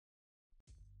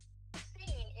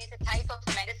type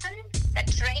of medicine that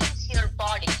trains your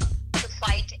body to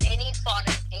fight any foreign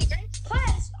agents.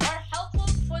 Plants are helpful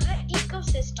for the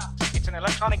ecosystem. It's an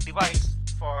electronic device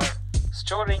for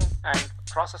storing and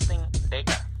processing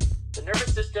data. The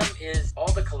nervous system is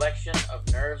all the collection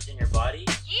of nerves in your body.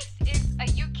 Yeast is a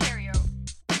eukaryote.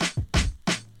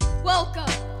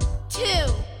 Welcome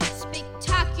to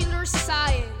Spectacular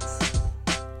Science,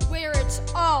 where it's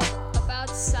all about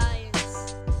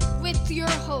science, with your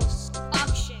host,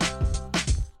 Akshay.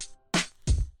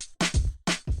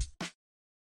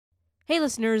 Hey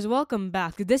listeners, welcome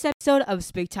back to this episode of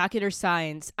Spectacular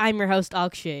Science. I'm your host,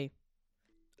 Akshay.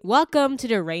 Welcome to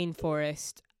the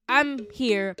rainforest. I'm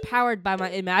here, powered by my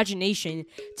imagination,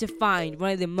 to find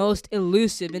one of the most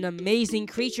elusive and amazing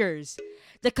creatures,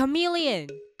 the chameleon.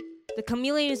 The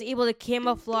chameleon is able to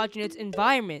camouflage in its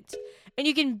environment, and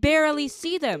you can barely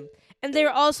see them, and they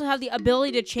also have the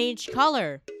ability to change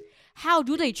color. How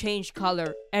do they change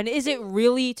color? And is it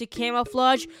really to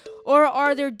camouflage, or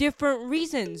are there different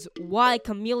reasons why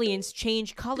chameleons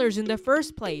change colors in the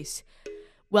first place?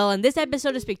 Well, in this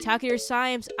episode of Spectacular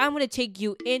Science, I'm going to take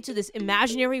you into this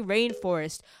imaginary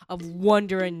rainforest of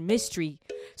wonder and mystery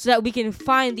so that we can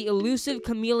find the elusive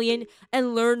chameleon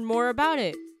and learn more about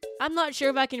it. I'm not sure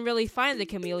if I can really find the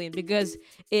chameleon because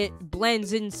it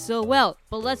blends in so well,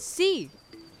 but let's see.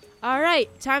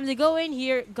 Alright, time to go in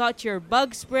here. Got your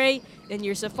bug spray and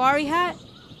your safari hat?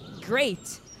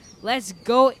 Great. Let's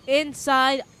go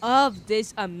inside of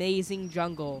this amazing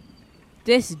jungle.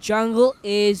 This jungle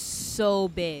is so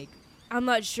big. I'm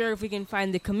not sure if we can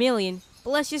find the chameleon,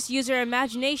 but let's just use our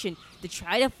imagination to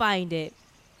try to find it.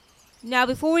 Now,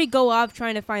 before we go off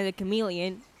trying to find the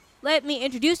chameleon, let me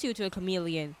introduce you to a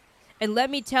chameleon. And let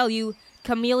me tell you,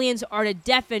 chameleons are the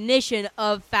definition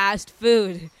of fast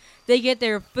food. They get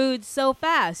their food so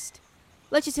fast.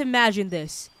 Let's just imagine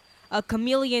this. A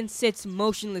chameleon sits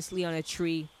motionlessly on a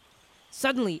tree.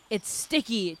 Suddenly, its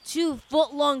sticky,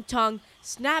 2-foot-long tongue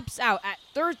snaps out at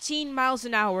 13 miles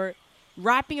an hour,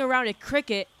 wrapping around a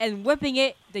cricket and whipping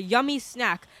it, the yummy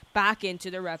snack, back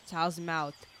into the reptile's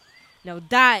mouth. Now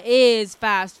that is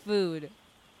fast food.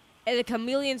 And the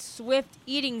chameleon's swift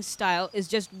eating style is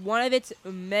just one of its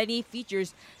many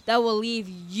features that will leave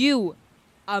you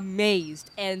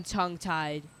amazed and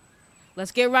tongue-tied.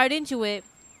 Let's get right into it.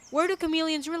 Where do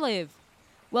chameleons live?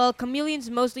 Well,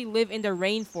 chameleons mostly live in the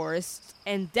rainforests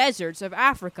and deserts of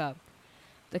Africa.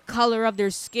 The color of their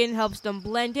skin helps them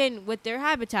blend in with their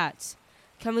habitats.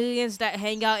 Chameleons that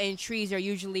hang out in trees are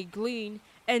usually green,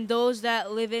 and those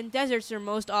that live in deserts are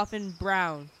most often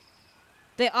brown.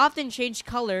 They often change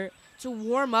color to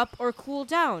warm up or cool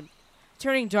down.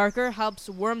 Turning darker helps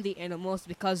warm the animals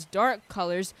because dark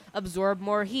colors absorb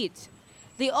more heat.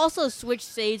 They also switch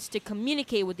shades to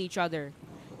communicate with each other.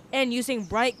 And using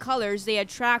bright colors, they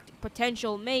attract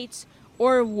potential mates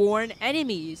or warn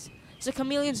enemies. So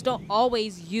chameleons don't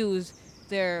always use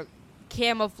their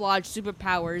camouflage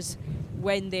superpowers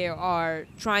when they are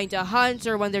trying to hunt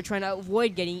or when they're trying to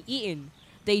avoid getting eaten.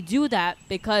 They do that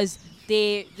because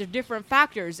there are different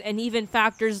factors, and even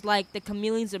factors like the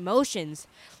chameleon's emotions,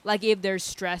 like if they're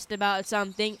stressed about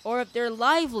something or if they're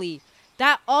lively,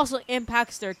 that also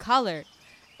impacts their color.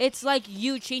 It's like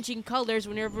you changing colors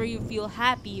whenever you feel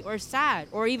happy or sad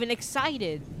or even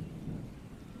excited.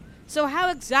 So how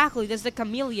exactly does the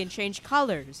chameleon change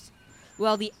colors?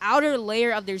 Well, the outer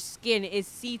layer of their skin is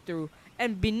see-through,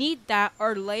 and beneath that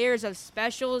are layers of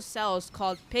special cells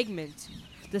called pigment,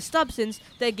 the substance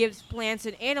that gives plants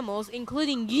and animals,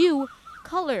 including you,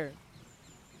 color.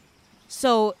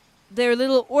 So they're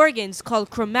little organs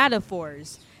called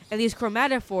chromatophores, and these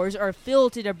chromatophores are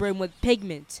filled to the brim with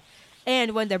pigment.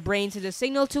 And when the brain sends a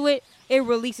signal to it, it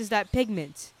releases that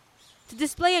pigment. To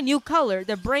display a new color,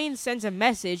 the brain sends a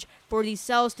message for these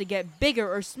cells to get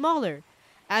bigger or smaller.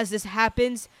 As this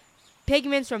happens,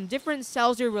 pigments from different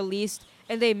cells are released,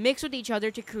 and they mix with each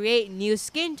other to create new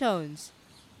skin tones.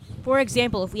 For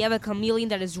example, if we have a chameleon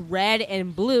that is red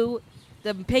and blue,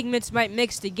 the pigments might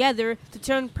mix together to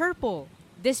turn purple.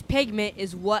 This pigment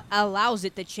is what allows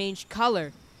it to change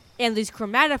color. And these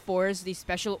chromatophores, these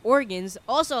special organs,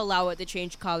 also allow it to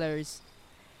change colors.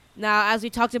 Now, as we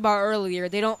talked about earlier,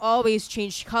 they don't always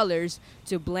change colors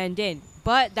to blend in,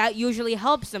 but that usually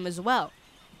helps them as well.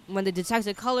 When they detect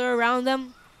a color around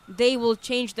them, they will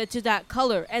change to that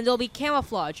color, and they'll be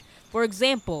camouflage. For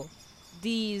example,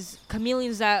 these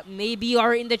chameleons that maybe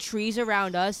are in the trees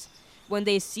around us, when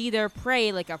they see their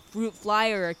prey, like a fruit fly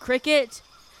or a cricket,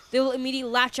 they will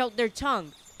immediately latch out their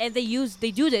tongue. And they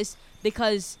do this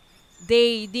because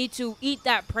they need to eat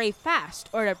that prey fast,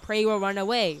 or the prey will run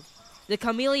away. The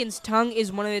chameleon's tongue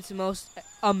is one of its most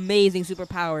amazing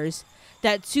superpowers.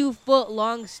 That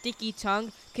 2-foot-long sticky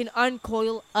tongue can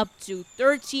uncoil up to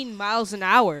 13 miles an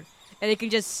hour, and it can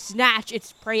just snatch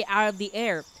its prey out of the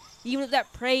air, even if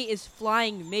that prey is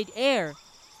flying mid-air.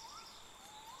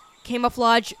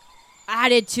 Camouflage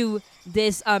added to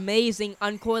this amazing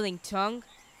uncoiling tongue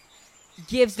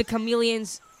gives the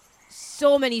chameleons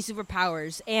so many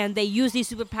superpowers, and they use these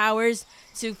superpowers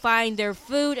to find their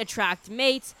food, attract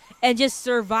mates, and just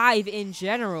survive in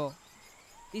general.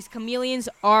 These chameleons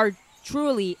are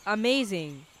truly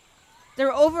amazing.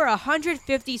 There are over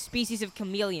 150 species of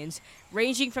chameleons,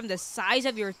 ranging from the size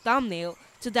of your thumbnail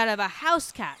to that of a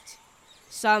house cat.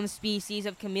 Some species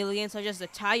of chameleons, such as the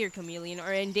tiger chameleon,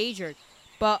 are endangered,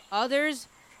 but others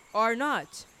are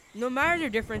not. No matter their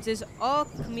differences, all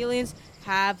chameleons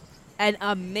have an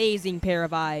amazing pair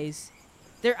of eyes.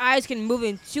 Their eyes can move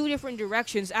in 2 different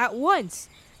directions at once,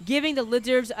 giving the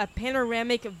lizards a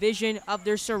panoramic vision of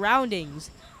their surroundings.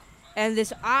 And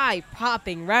this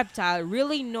eye-popping reptile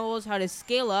really knows how to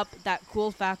scale up that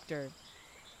cool factor.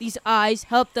 These eyes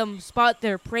help them spot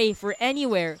their prey for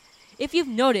anywhere. If you've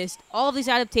noticed, all these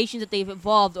adaptations that they've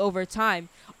evolved over time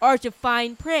are to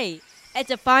find prey. And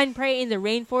to find prey in the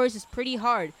rainforest is pretty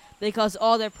hard because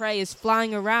all their prey is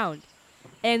flying around.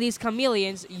 And these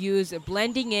chameleons use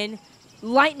blending in,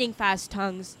 lightning-fast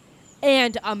tongues,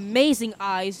 and amazing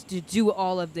eyes to do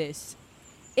all of this.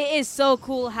 It is so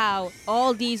cool how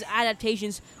all these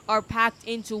adaptations are packed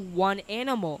into one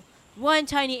animal. One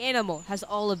tiny animal has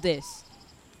all of this.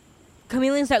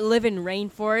 Chameleons that live in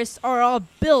rainforests are all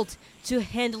built to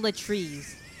handle the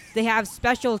trees. They have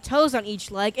special toes on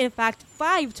each leg, in fact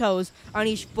 5 toes on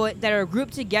each foot that are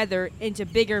grouped together into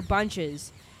bigger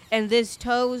bunches. And these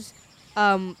toes,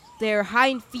 their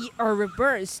hind feet are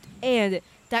reversed, and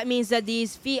that means that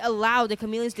these feet allow the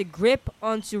chameleons to grip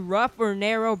onto rough or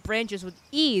narrow branches with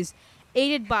ease,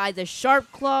 aided by the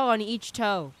sharp claw on each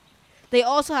toe. They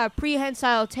also have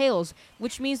prehensile tails,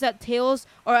 which means that tails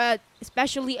are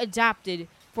especially adapted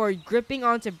for gripping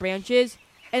onto branches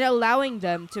and allowing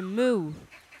them to move.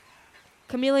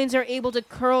 Chameleons are able to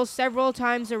curl several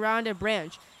times around a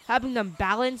branch, helping them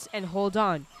balance and hold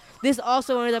on. This is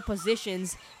also one of the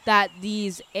positions that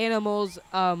these animals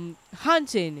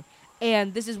hunt in.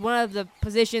 And this is one of the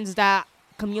positions that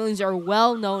chameleons are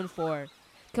well known for.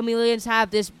 Chameleons have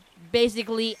this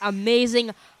basically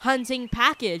amazing hunting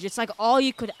package. It's like all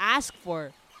you could ask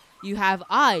for. You have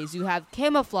eyes, you have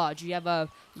camouflage, you have a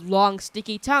long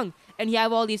sticky tongue, and you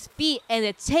have all these feet and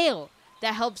a tail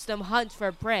that helps them hunt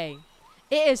for prey.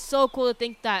 It is so cool to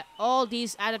think that all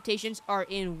these adaptations are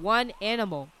in one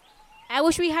animal. I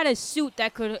wish we had a suit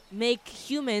that could make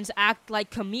humans act like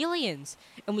chameleons,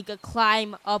 and we could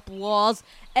climb up walls,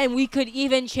 and we could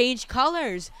even change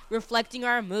colors, reflecting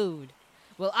our mood.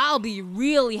 Well, I'll be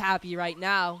really happy right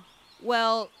now.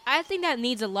 Well, I think that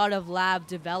needs a lot of lab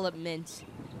development.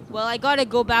 Well, I gotta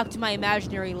go back to my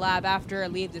imaginary lab after I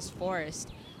leave this forest.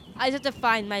 I just have to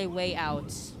find my way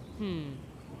out.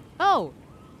 Oh,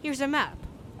 here's a map.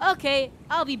 Okay,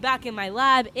 I'll be back in my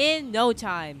lab in no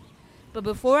time. But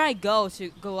before I go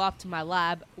off to my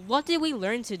lab, what did we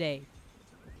learn today?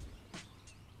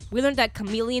 We learned that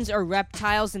chameleons are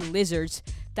reptiles and lizards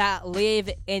that live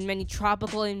in many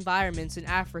tropical environments in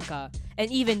Africa, and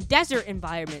even desert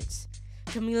environments.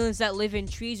 Chameleons that live in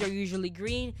trees are usually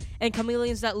green, and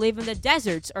chameleons that live in the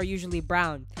deserts are usually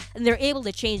brown. And they're able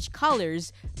to change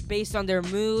colors based on their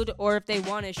mood, or if they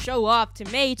want to show off to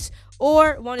mates,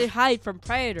 or want to hide from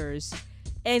predators.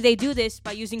 And they do this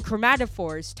by using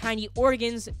chromatophores, tiny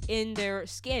organs in their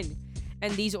skin.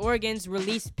 And these organs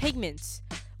release pigments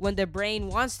when the brain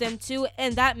wants them to,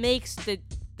 and that makes the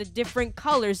different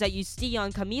colors that you see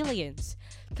on chameleons.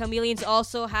 Chameleons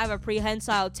also have a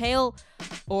prehensile tail,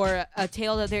 or a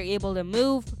tail that they're able to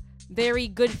move. Very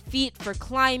good feet for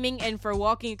climbing and for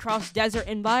walking across desert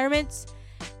environments.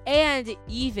 And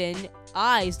even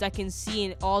eyes that can see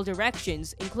in all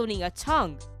directions, including a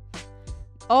tongue.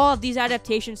 All of these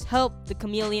adaptations help the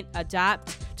chameleon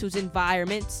adapt to its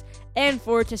environments and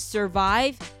for it to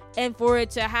survive and for it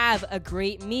to have a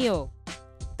great meal.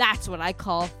 That's what I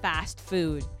call fast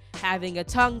food. Having a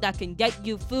tongue that can get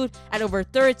you food at over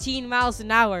 13 miles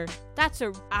an hour. That's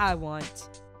what I want.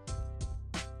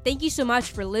 Thank you so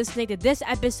much for listening to this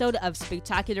episode of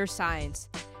Spectacular Science.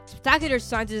 Spectacular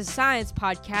Science is a science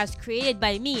podcast created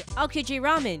by me, Akshay J.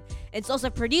 Raman, and it's also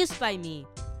produced by me.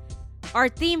 Our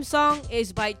theme song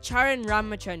is by Charan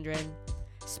Ramachandran.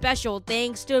 Special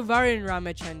thanks to Varun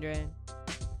Ramachandran.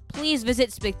 Please visit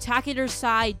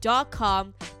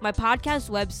spectacularsci.com, my podcast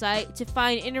website, to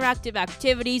find interactive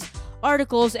activities,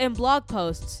 articles, and blog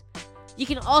posts. You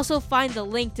can also find the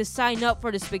link to sign up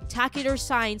for the Spectacular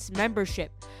Science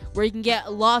membership, where you can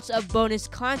get lots of bonus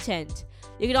content.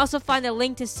 You can also find the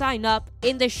link to sign up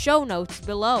in the show notes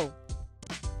below.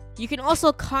 You can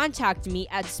also contact me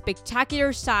at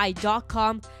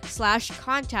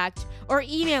spectacularsci.com/contact or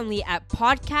email me at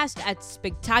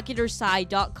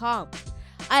podcast@spectacularsci.com.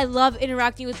 I love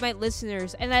interacting with my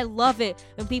listeners, and I love it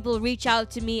when people reach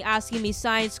out to me asking me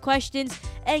science questions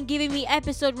and giving me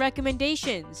episode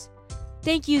recommendations.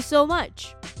 Thank you so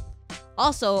much.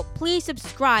 Also, please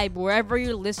subscribe wherever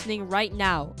you're listening right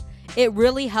now. It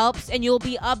really helps, and you'll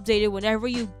be updated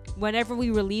whenever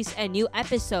we release a new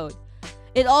episode.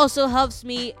 It also helps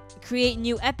me create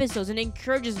new episodes and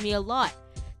encourages me a lot.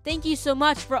 Thank you so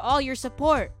much for all your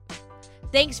support.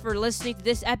 Thanks for listening to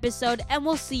this episode, and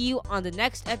we'll see you on the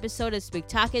next episode of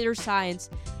Spectacular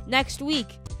Science next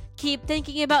week. Keep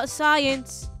thinking about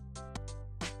science.